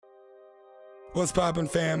What's poppin',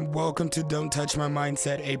 fam? Welcome to Don't Touch My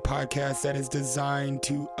Mindset, a podcast that is designed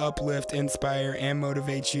to uplift, inspire, and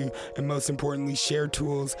motivate you, and most importantly, share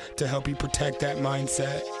tools to help you protect that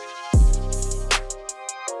mindset.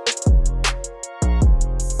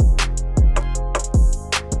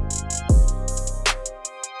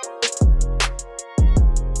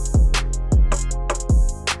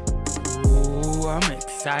 Ooh, I'm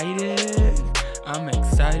excited.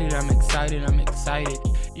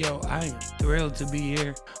 Yo, I am thrilled to be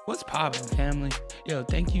here. What's poppin', family? Yo,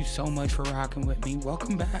 thank you so much for rocking with me.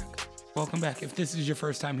 Welcome back. If this is your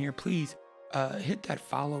first time here, please hit that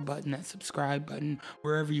follow button, that subscribe button,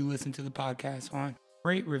 wherever you listen to the podcast on.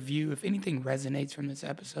 Rate, review. If anything resonates from this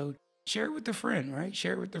episode, share it with a friend, right?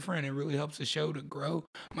 Share it with a friend. It really helps the show to grow.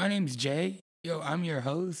 My name's Jay. Yo, I'm your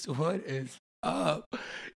host. What is up?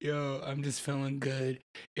 Yo, I'm just feeling good.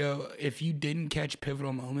 Yo, if you didn't catch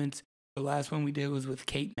Pivotal Moments, the last one we did was with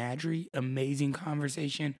Kate Madry. Amazing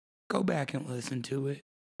conversation. Go back and listen to it,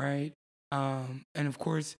 right? And of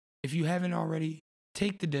course, if you haven't already,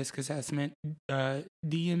 take the DISC assessment.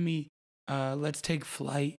 DM me. Let's take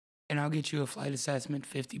flight, and I'll get you a flight assessment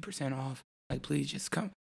 50% off. Like, please just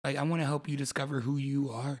come. Like, I want to help you discover who you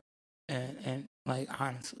are, and like,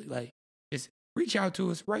 honestly, like, just reach out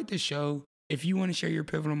to us. Write the show. If you want to share your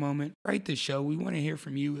pivotal moment, write the show. We want to hear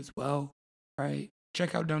from you as well, right?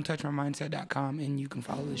 Check out don'ttouchmymindset.com, and you can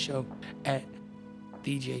follow the show at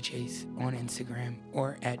DJ Chase on Instagram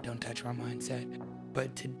or at Don't Touch My Mindset.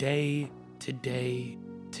 But today's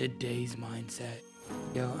mindset.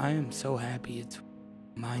 Yo, I am so happy it's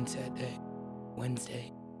Mindset Day,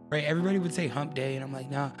 Wednesday. Right? Everybody would say hump day, and I'm like,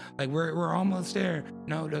 nah, like we're almost there.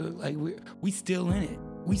 No, dude, like we still in it.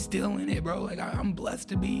 We still in it, bro. Like I'm blessed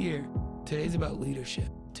to be here. Today's about leadership.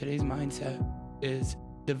 Today's mindset is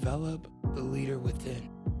develop the leader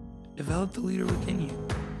within. Develop the leader within you.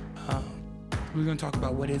 We're going to talk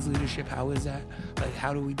about what is leadership, how is that, like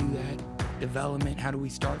how do we do that, development, how do we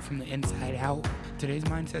start from the inside out. Today's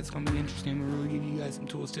mindset's going to be interesting. We'll really give you guys some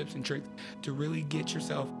tools, tips, and tricks to really get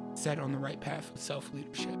yourself set on the right path of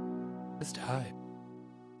self-leadership. Let's dive.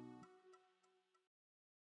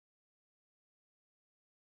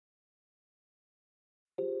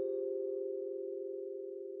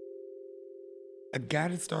 I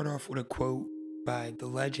gotta start off with a quote by the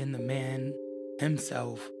legend, the man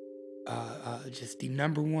himself, just the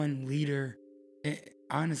number one leader,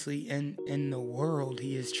 honestly, in the world.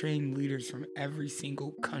 He has trained leaders from every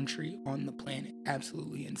single country on the planet.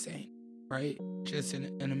 Absolutely insane, right? Just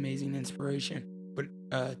an amazing inspiration. But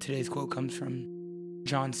today's quote comes from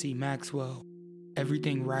John C. Maxwell.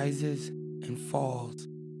 Everything rises and falls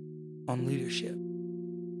on leadership.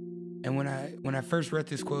 And when I first read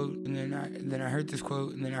this quote, and then I heard this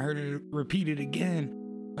quote, and then I heard it repeated again,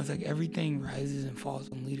 I was like, everything rises and falls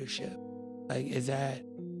on leadership. Like, is that,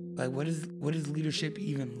 like, what does leadership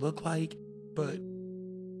even look like? But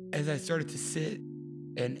as I started to sit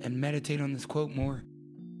and meditate on this quote more,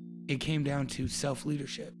 it came down to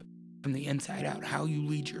self-leadership from the inside out. How you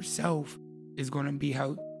lead yourself is going to be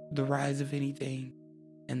how the rise of anything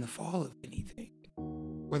and the fall of anything.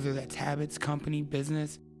 Whether that's habits, company,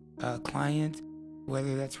 business, clients,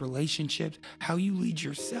 whether that's relationships, how you lead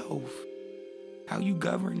yourself, how you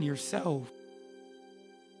govern yourself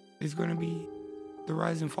is going to be the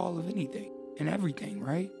rise and fall of anything and everything,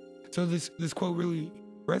 right? So this quote really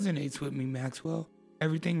resonates with me, Maxwell.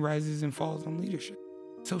 Everything rises and falls on leadership.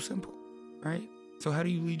 So simple, right? So how do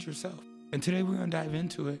you lead yourself? And today we're going to dive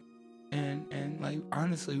into it and like,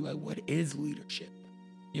 honestly, like, what is leadership?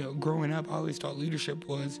 You know, growing up, I always thought leadership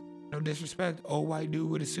was, no disrespect, old white dude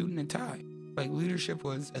with a suit and a tie. Like, leadership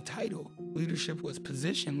was a title. Leadership was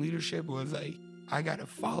position. Leadership was like, I got to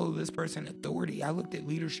follow this person authority. I looked at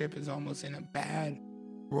leadership as almost in a bad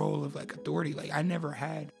role of like authority. Like, I never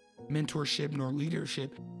had mentorship nor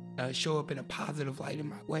leadership show up in a positive light in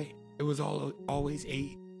my way. It was always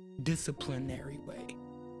a disciplinary way.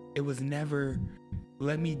 It was never,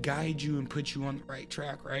 let me guide you and put you on the right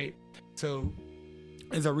track, right? So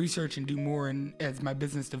as I research and do more, and as my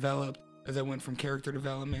business developed, as I went from character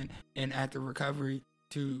development and active recovery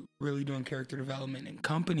to really doing character development in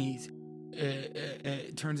companies,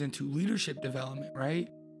 it turns into leadership development, right?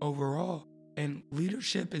 Overall. And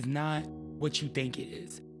leadership is not what you think it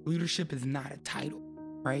is. Leadership is not a title,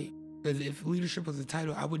 right? Because if leadership was a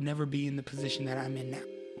title, I would never be in the position that I'm in now.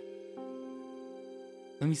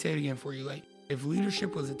 Let me say it again for you. Like, if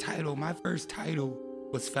leadership was a title, my first title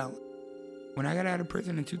was felon. When I got out of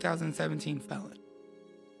prison in 2017, felon.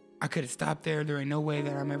 I could have stopped there. There ain't no way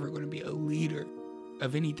that I'm ever going to be a leader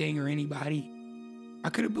of anything or anybody. I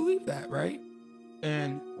could have believed that, right?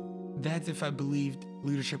 And that's if I believed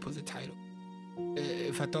leadership was a title.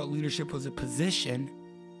 if I thought leadership was a position,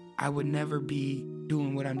 I would never be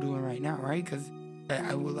doing what I'm doing right now, right? Because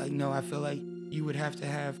I would like, no, I feel like you would have to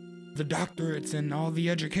have the doctorates and all the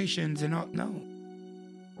educations and all. No,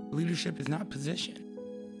 leadership is not position.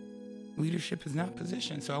 Leadership is not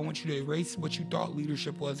position. So I want you to erase what you thought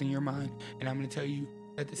leadership was in your mind. And I'm going to tell you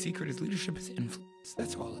that the secret is leadership is influence.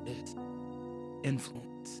 That's all it is.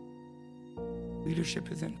 Influence.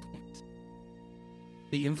 Leadership is influence.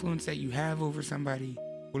 The influence that you have over somebody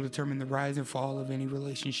will determine the rise and fall of any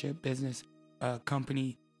relationship, business,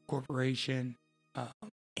 company, corporation,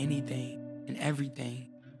 anything and everything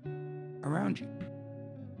around you.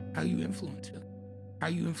 How you influence them. How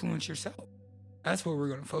you influence yourself. That's what we're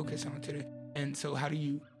going to focus on today. And so how do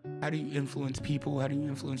you influence people? How do you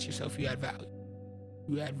influence yourself? You add value.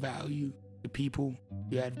 You add value to people.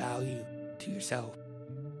 You add value to yourself.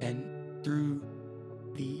 And through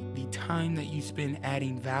the time that you spend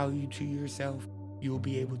adding value to yourself, you will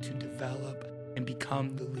be able to develop and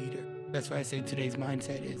become the leader. That's why I say today's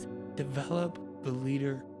mindset is develop the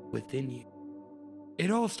leader within you. It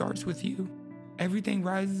all starts with you. Everything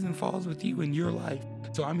rises and falls with you in your life.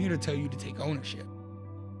 So I'm here to tell you to take ownership.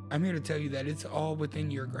 I'm here to tell you that it's all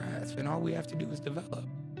within your grasp and all we have to do is develop.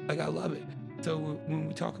 Like, I love it. So when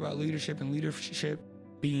we talk about leadership and leadership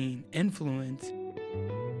being influence,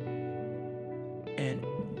 and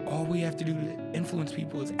all we have to do to influence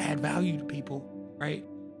people is add value to people, right?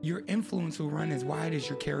 Your influence will run as wide as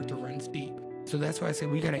your character runs deep. So that's why I say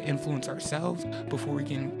we got to influence ourselves before we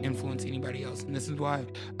can influence anybody else. And this is why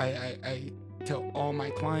I tell all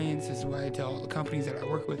my clients, this is why I tell all the companies that I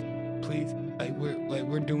work with, please,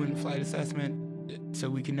 we're doing flight assessment so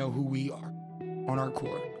we can know who we are on our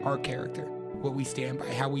core, our character, what we stand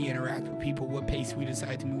by, how we interact with people, what pace we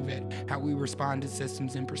decide to move at, how we respond to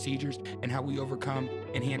systems and procedures, and how we overcome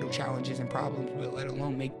and handle challenges and problems, but let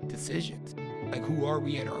alone make decisions. Like, who are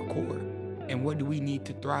we at our core? And what do we need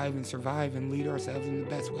to thrive and survive and lead ourselves in the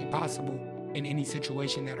best way possible in any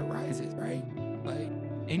situation that arises, right? Like,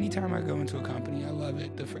 anytime I go into a company, I love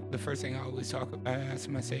it. The first thing I always ask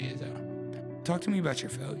them, I say is, talk to me about your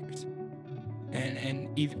failures.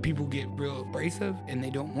 And either people get real abrasive and they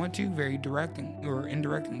don't want to, very direct or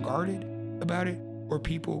indirect and guarded about it, or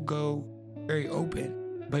people go very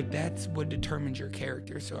open. But that's what determines your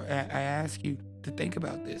character. So I ask you to think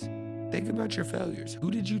about this. Think about your failures.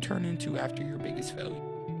 Who did you turn into after your biggest failure?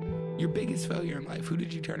 Your biggest failure in life, who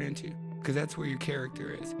did you turn into? Because that's where your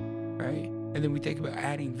character is, right? And then we think about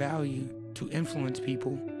adding value to influence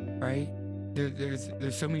people, right?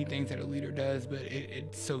 There's so many things that a leader does, but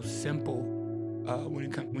it's so simple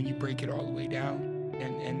when you break it all the way down.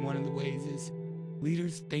 And one of the ways is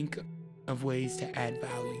leaders think of ways to add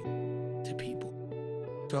value to people.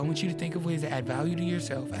 So I want you to think of ways to add value to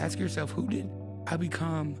yourself. Ask yourself, who did I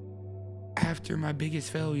become after my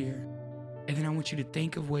biggest failure? And then I want you to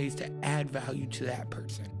think of ways to add value to that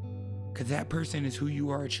person. Because that person is who you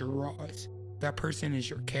are at your rawest. That person is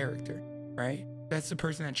your character, right? That's the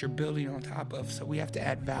person that you're building on top of. So we have to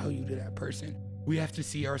add value to that person. We have to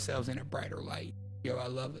see ourselves in a brighter light. Yo, I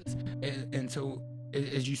love this. And so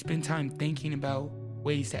as you spend time thinking about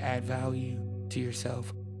ways to add value to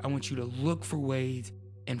yourself, I want you to look for ways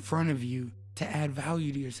in front of you to add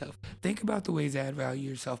value to yourself. Think about the ways to add value to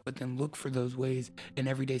yourself, but then look for those ways in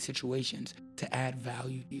everyday situations to add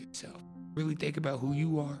value to yourself. Really think about who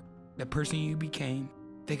you are, the person you became.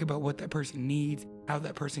 Think about what that person needs, how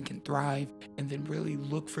that person can thrive, and then really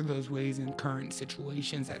look for those ways in current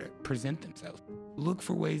situations that present themselves. Look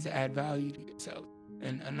for ways to add value to yourself.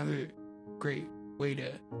 And another great way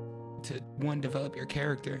to one, develop your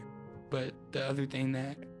character, but the other thing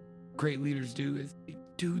that great leaders do is they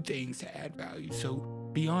do things to add value. So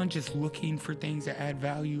beyond just looking for things that add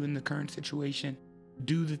value in the current situation,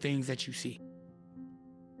 do the things that you see.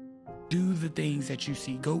 Do the things that you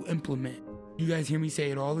see. Go implement. You guys hear me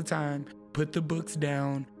say it all the time. Put the books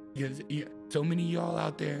down. Because so many of y'all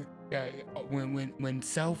out there, when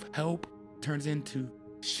self-help turns into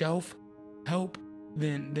shelf-help,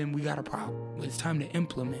 then we got a problem. It's time to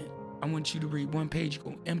implement. I want you to read one page,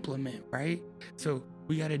 go implement, right? So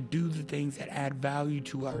we got to do the things that add value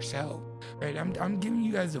to ourselves, right? I'm giving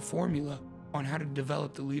you guys a formula on how to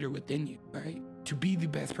develop the leader within you, right? To be the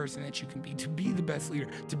best person that you can be, to be the best leader,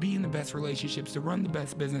 to be in the best relationships, to run the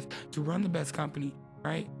best business, to run the best company,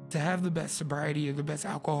 right? To have the best sobriety or the best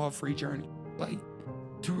alcohol-free journey, like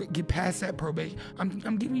to get past that probation.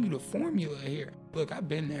 I'm giving you the formula here. Look, I've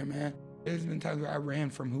been there, man. There's been times where I ran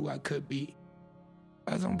from who I could be.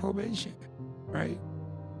 I was on probation, right?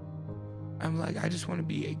 I'm like, I just want to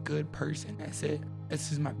be a good person. That's it.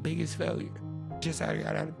 This is my biggest failure. Just got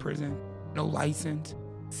out of prison, no license,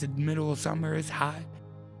 It's the middle of summer, it's hot,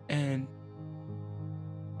 and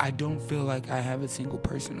I don't feel like I have a single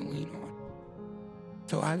person to lean on.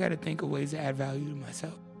 So I got to think of ways to add value to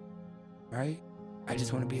myself, right? I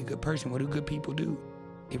just want to be a good person. What do good people do?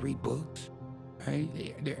 They read books, right?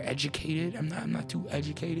 They're educated. I'm not too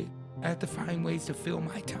educated. I have to find ways to fill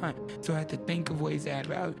my time. So I have to think of ways to add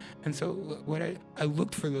value. And so what I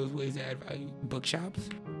looked for those ways to add value. Bookshops.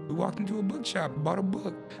 We walked into a bookshop, bought a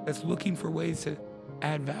book that's looking for ways to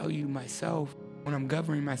add value to myself when I'm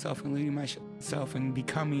governing myself and leading myself and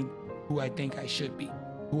becoming who I think I should be,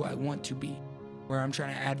 who I want to be, where I'm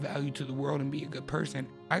trying to add value to the world and be a good person.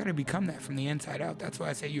 I got to become that from the inside out. That's why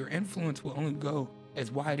I say your influence will only go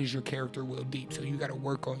as wide as your character will deep. So you got to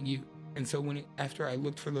work on you. And so after I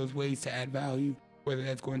looked for those ways to add value, whether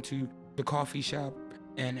that's going to the coffee shop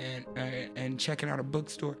and checking out a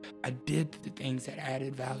bookstore, I did the things that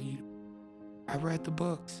added value. I read the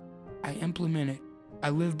books. I implemented. I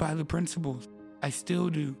live by the principles. I still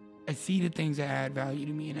do. I see the things that add value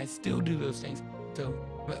to me, and I still do those things. So,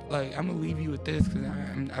 like, I'm gonna leave you with this because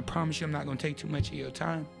I promise you I'm not gonna take too much of your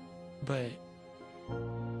time. But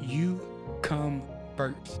you come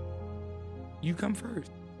first. You come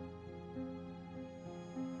first.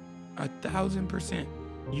 1,000%.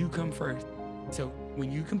 You come first. So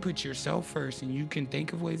when you can put yourself first and you can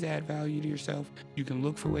think of ways to add value to yourself, you can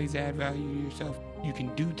look for ways to add value to yourself, you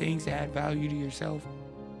can do things to add value to yourself,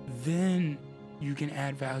 then you can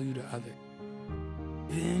add value to others.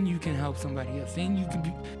 Then you can help somebody else. Then you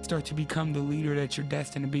can start to become the leader that you're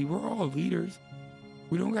destined to be. We're all leaders.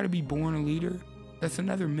 We don't got to be born a leader. That's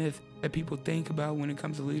another myth that people think about when it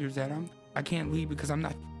comes to leaders, that I can't lead because I'm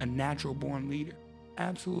not a natural born leader.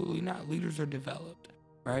 Absolutely not. Leaders are developed,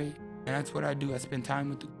 right? And that's what I do. I spend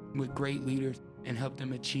time with great leaders and help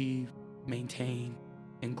them achieve, maintain,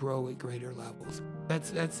 and grow at greater levels.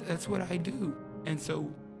 That's what I do. And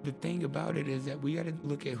so the thing about it is that we got to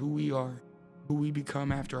look at who we are, who we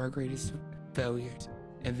become after our greatest failures,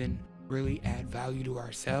 and then really add value to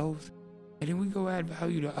ourselves. And then we go add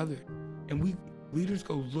value to others. And leaders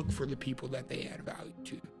go look for the people that they add value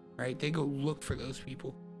to, right? They go look for those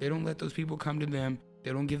people. They don't let those people come to them.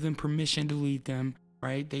 They don't give them permission to lead them,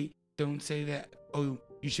 right? They don't say that, oh,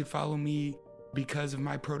 you should follow me because of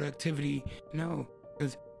my productivity. No,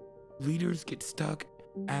 because leaders get stuck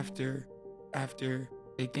after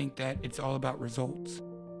they think that it's all about results,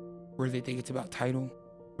 where they think it's about title,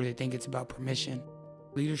 where they think it's about permission.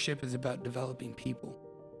 Leadership is about developing people,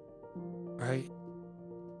 right?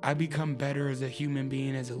 I become better as a human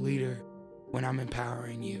being, as a leader, when I'm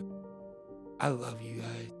empowering you. I love you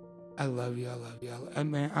guys. I love you. I love you.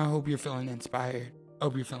 Man, I hope you're feeling inspired. I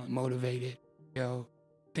hope you're feeling motivated. Yo,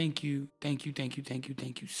 thank you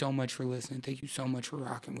so much for listening. Thank you so much for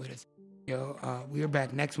rocking with us. Yo, we are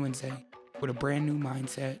back next Wednesday with a brand new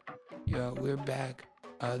mindset. Yo, we're back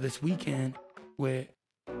this weekend with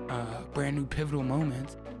brand new pivotal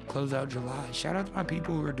moments. Close out July. Shout out to my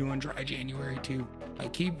people who are doing dry January too.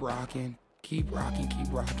 Like, keep rocking. Keep rocking.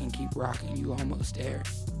 You almost there.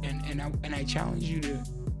 And I challenge you to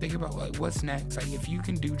think about, like, what's next. Like, if you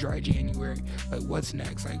can do dry January, like, what's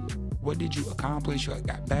next? Like, what did you accomplish? What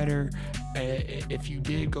got better? If you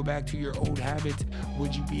did go back to your old habits,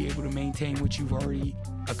 would you be able to maintain what you've already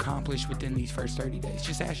accomplished within these first 30 days?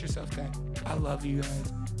 Just ask yourself that. I love you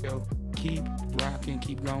guys. Yo, keep rocking,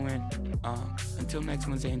 keep going. Until next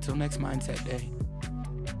Wednesday, until next Mindset Day,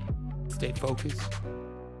 stay focused,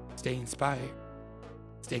 stay inspired,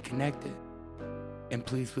 stay connected, and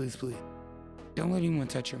please, don't let anyone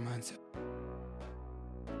touch your mindset.